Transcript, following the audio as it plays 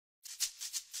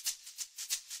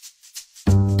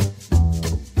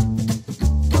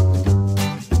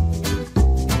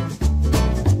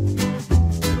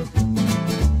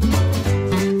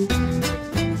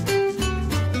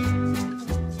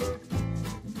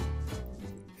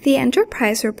The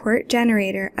Enterprise Report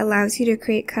Generator allows you to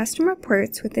create custom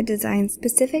reports with a design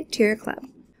specific to your club.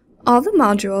 All the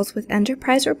modules with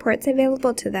Enterprise reports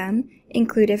available to them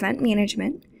include event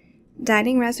management,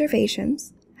 dining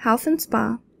reservations, health and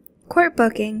spa, court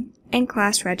booking, and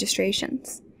class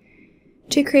registrations.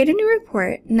 To create a new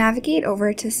report, navigate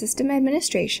over to System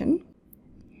Administration,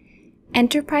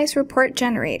 Enterprise Report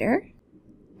Generator,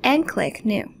 and click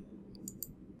New.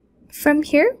 From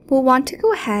here, we'll want to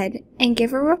go ahead and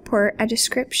give a report a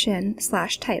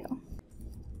description/title.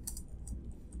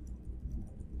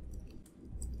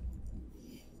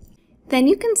 Then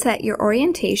you can set your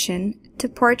orientation to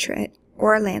portrait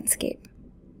or landscape.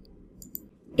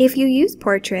 If you use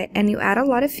portrait and you add a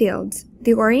lot of fields,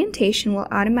 the orientation will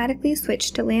automatically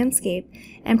switch to landscape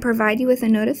and provide you with a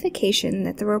notification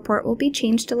that the report will be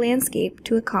changed to landscape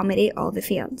to accommodate all the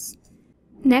fields.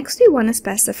 Next, we want to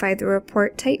specify the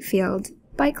report type field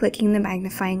by clicking the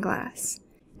magnifying glass,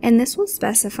 and this will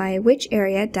specify which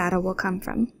area data will come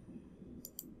from.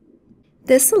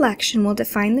 This selection will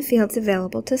define the fields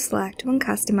available to select when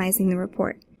customizing the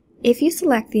report. If you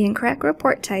select the incorrect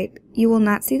report type, you will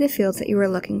not see the fields that you were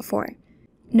looking for.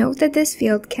 Note that this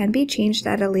field can be changed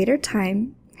at a later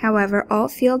time, however, all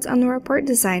fields on the report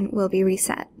design will be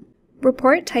reset.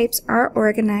 Report types are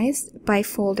organized by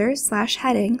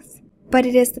folders/headings, but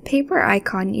it is the paper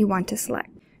icon you want to select.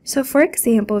 So for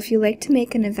example, if you like to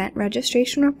make an event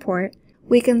registration report,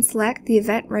 we can select the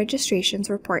event registrations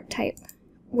report type,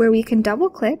 where we can double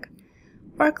click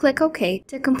or click OK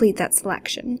to complete that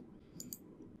selection.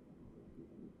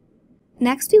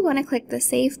 Next, we want to click the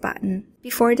Save button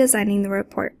before designing the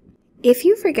report. If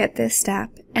you forget this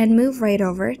step and move right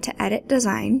over to Edit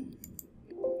Design,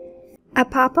 a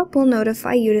pop-up will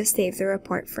notify you to save the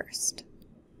report first.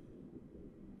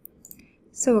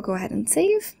 So we'll go ahead and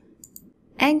save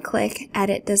and click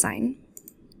Edit Design.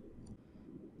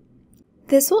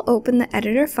 This will open the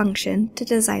editor function to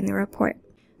design the report.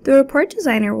 The report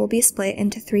designer will be split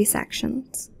into 3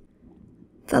 sections.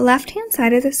 The left-hand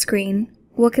side of the screen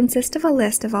will consist of a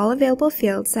list of all available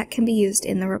fields that can be used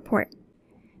in the report.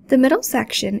 The middle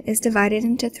section is divided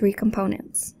into 3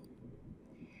 components,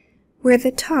 where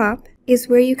the top is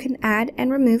where you can add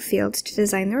and remove fields to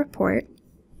design the report,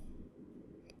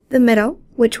 the middle,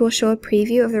 which will show a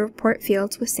preview of the report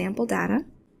fields with sample data,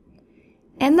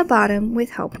 and the bottom with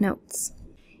help notes.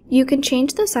 You can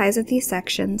change the size of these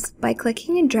sections by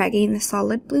clicking and dragging the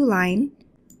solid blue line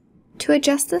to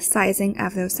adjust the sizing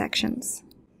of those sections,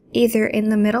 either in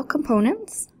the middle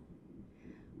components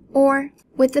or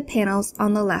with the panels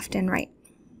on the left and right.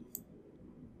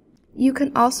 You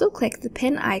can also click the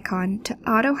pin icon to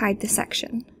auto-hide the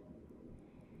section,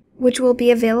 which will be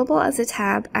available as a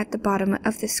tab at the bottom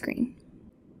of the screen.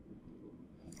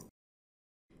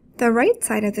 The right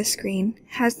side of the screen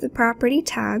has the property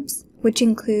tabs, which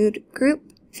include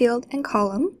Group, Field, and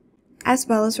Column, as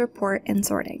well as Report and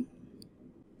Sorting.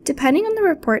 Depending on the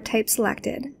report type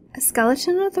selected, a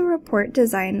skeleton of the report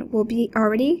design will be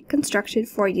already constructed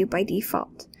for you by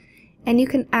default, and you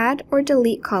can add or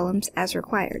delete columns as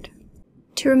required.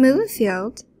 To remove a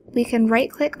field, we can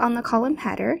right-click on the column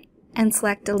header and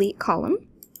select Delete Column.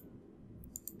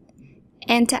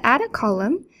 And to add a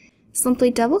column, simply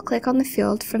double-click on the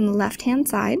field from the left-hand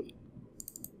side,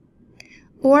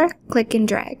 or click and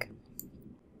drag.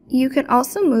 You can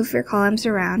also move your columns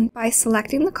around by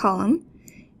selecting the column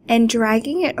and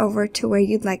dragging it over to where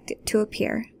you'd like it to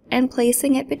appear and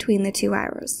placing it between the 2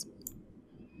 arrows.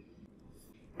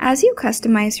 As you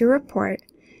customize your report,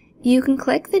 you can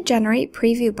click the Generate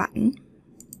Preview button,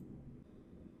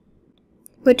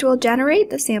 which will generate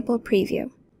the sample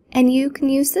preview, and you can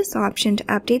use this option to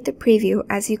update the preview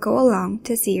as you go along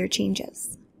to see your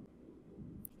changes.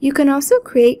 You can also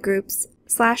create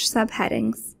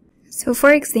groups/subheadings. So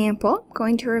for example, I'm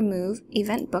going to remove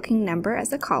event booking number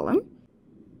as a column,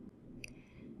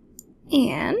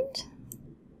 and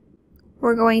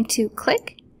we're going to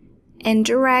click and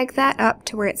drag that up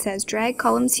to where it says drag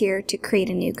columns here to create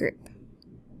a new group.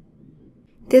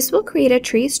 This will create a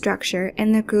tree structure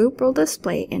and the group will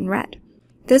display in red.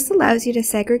 This allows you to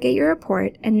segregate your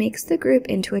report and makes the group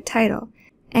into a title,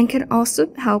 and can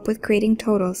also help with creating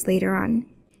totals later on.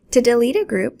 To delete a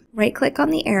group, right-click on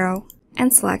the arrow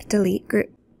and select Delete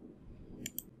Group.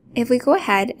 If we go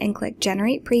ahead and click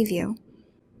Generate Preview,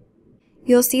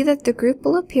 you'll see that the group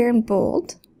will appear in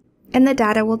bold and the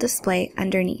data will display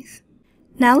underneath.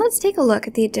 Now let's take a look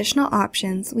at the additional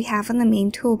options we have on the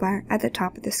main toolbar at the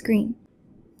top of the screen.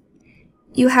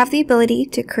 You have the ability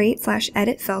to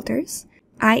create/edit filters,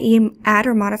 i.e. add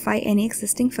or modify any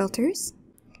existing filters.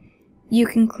 You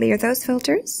can clear those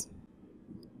filters,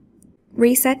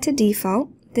 reset to default,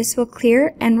 This will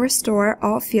clear and restore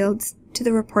all fields to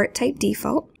the report type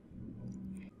default.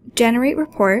 Generate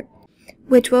report,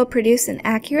 which will produce an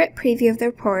accurate preview of the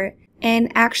report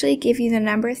and actually give you the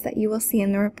numbers that you will see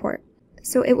in the report.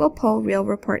 So it will pull real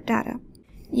report data.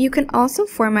 You can also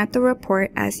format the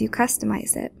report as you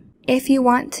customize it. If you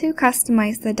want to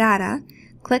customize the data,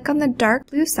 click on the dark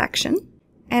blue section,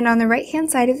 and on the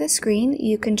right-hand side of the screen,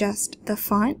 you can adjust the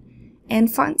font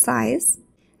and font size,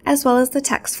 as well as the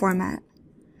text format.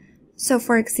 So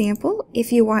for example,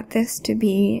 if you want this to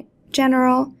be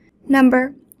general,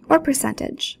 number, or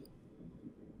percentage.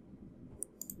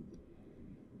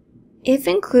 If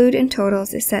include in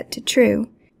totals is set to true,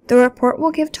 the report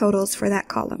will give totals for that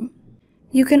column.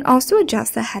 You can also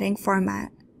adjust the heading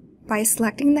format by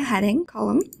selecting the heading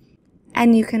column,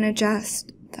 and you can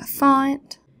adjust the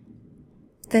font,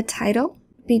 the title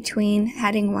between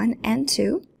heading 1 and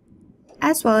 2,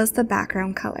 as well as the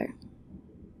background color.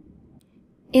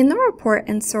 In the Report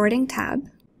and Sorting tab,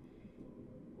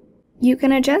 you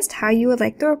can adjust how you would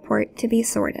like the report to be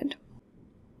sorted.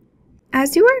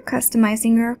 As you are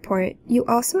customizing your report, you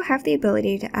also have the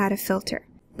ability to add a filter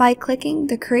by clicking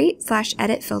the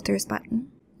Create/Edit Filters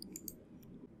button.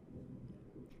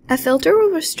 A filter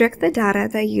will restrict the data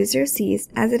that a user sees,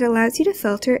 as it allows you to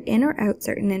filter in or out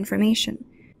certain information.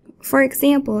 For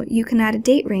example, you can add a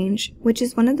date range, which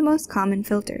is one of the most common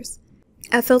filters.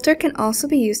 A filter can also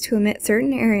be used to omit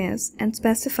certain areas and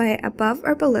specify above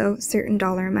or below certain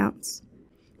dollar amounts.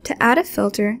 To add a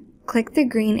filter, click the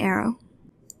green arrow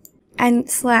and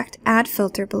select Add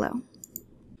Filter below.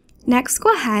 Next,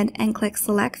 go ahead and click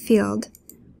Select Field,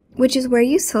 which is where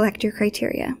you select your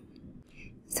criteria.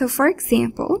 So for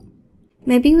example,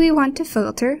 maybe we want to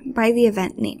filter by the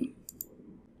event name.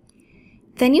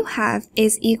 Then you have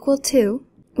is equal to,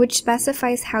 which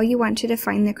specifies how you want to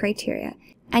define the criteria,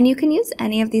 and you can use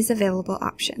any of these available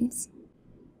options.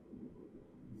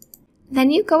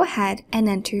 Then you go ahead and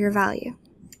enter your value.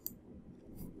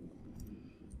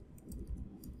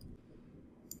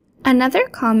 Another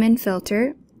common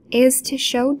filter is to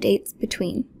show dates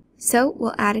between. So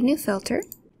we'll add a new filter,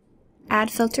 Add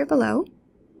Filter below.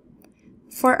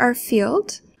 For our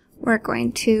field, we're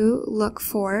going to look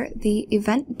for the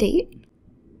event date.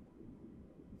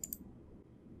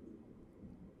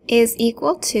 Is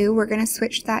equal to, we're going to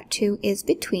switch that to is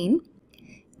between,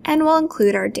 and we'll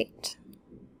include our date.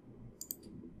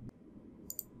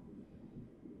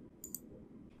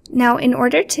 Now, in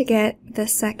order to get the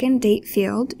second date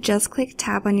field, just click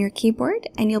Tab on your keyboard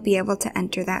and you'll be able to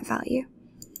enter that value.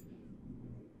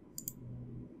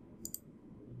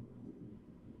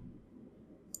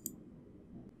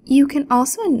 You can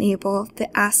also enable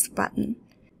the Ask button.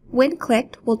 When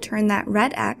clicked, we'll turn that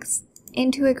red X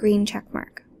into a green check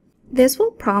mark. This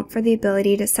will prompt for the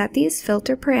ability to set these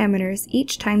filter parameters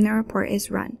each time the report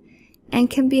is run, and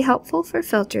can be helpful for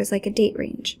filters like a date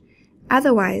range.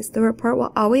 Otherwise, the report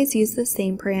will always use the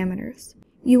same parameters.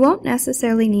 You won't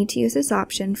necessarily need to use this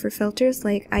option for filters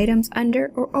like items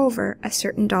under or over a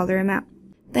certain dollar amount.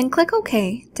 Then click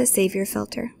OK to save your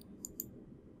filter.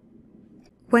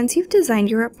 Once you've designed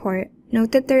your report,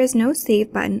 note that there is no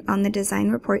Save button on the Design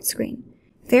Report screen.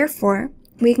 Therefore,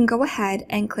 we can go ahead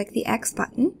and click the X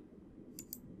button,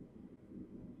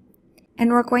 and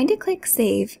we're going to click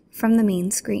Save from the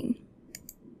main screen.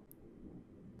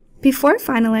 Before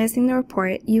finalizing the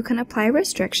report, you can apply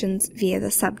restrictions via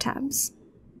the subtabs.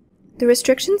 The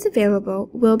restrictions available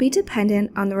will be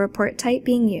dependent on the report type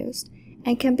being used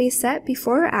and can be set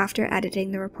before or after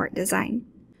editing the report design.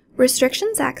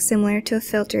 Restrictions act similar to a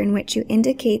filter in which you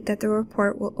indicate that the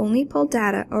report will only pull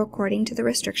data according to the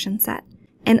restriction set,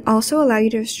 and also allow you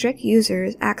to restrict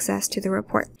users' access to the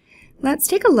report. Let's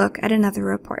take a look at another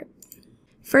report.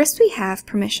 First, we have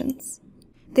permissions.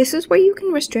 This is where you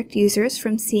can restrict users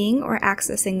from seeing or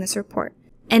accessing this report,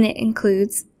 and it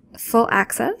includes full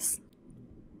access,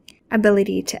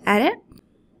 ability to edit,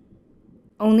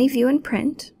 only view and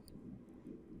print,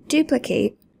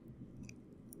 duplicate,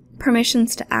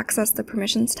 permissions to access the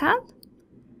Permissions tab,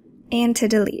 and to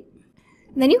delete.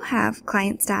 Then you have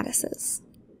Client Statuses,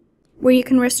 where you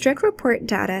can restrict report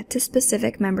data to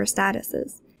specific member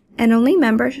statuses, and only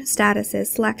member statuses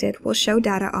selected will show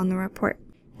data on the report.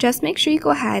 Just make sure you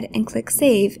go ahead and click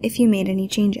Save if you made any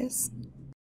changes.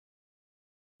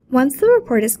 Once the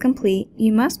report is complete,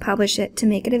 you must publish it to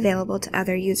make it available to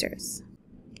other users.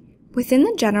 Within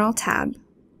the General tab,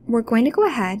 we're going to go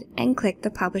ahead and click the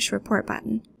Publish Report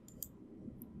button,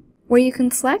 where you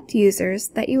can select users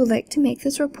that you would like to make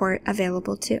this report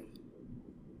available to.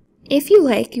 If you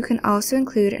like, you can also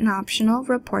include an optional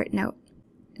report note.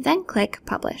 Then click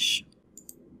Publish.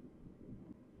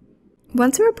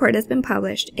 Once a report has been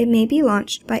published, it may be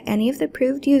launched by any of the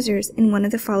approved users in one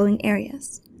of the following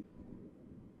areas.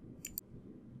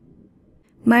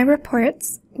 My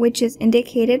Reports, which is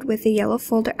indicated with the yellow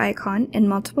folder icon in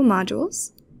multiple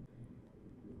modules,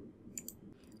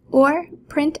 or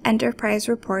Print Enterprise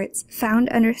Reports found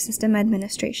under System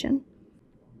Administration.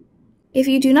 If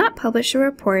you do not publish a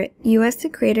report, you as the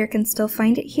creator can still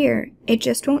find it here, it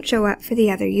just won't show up for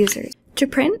the other users. To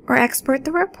print or export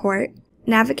the report,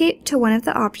 navigate to one of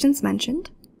the options mentioned,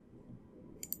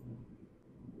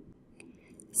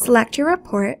 select your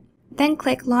report, then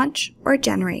click Launch or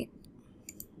Generate.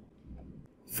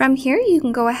 From here you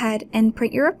can go ahead and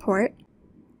print your report,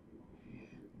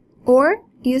 or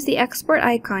use the export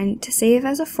icon to save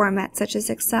as a format such as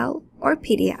Excel or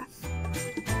PDF.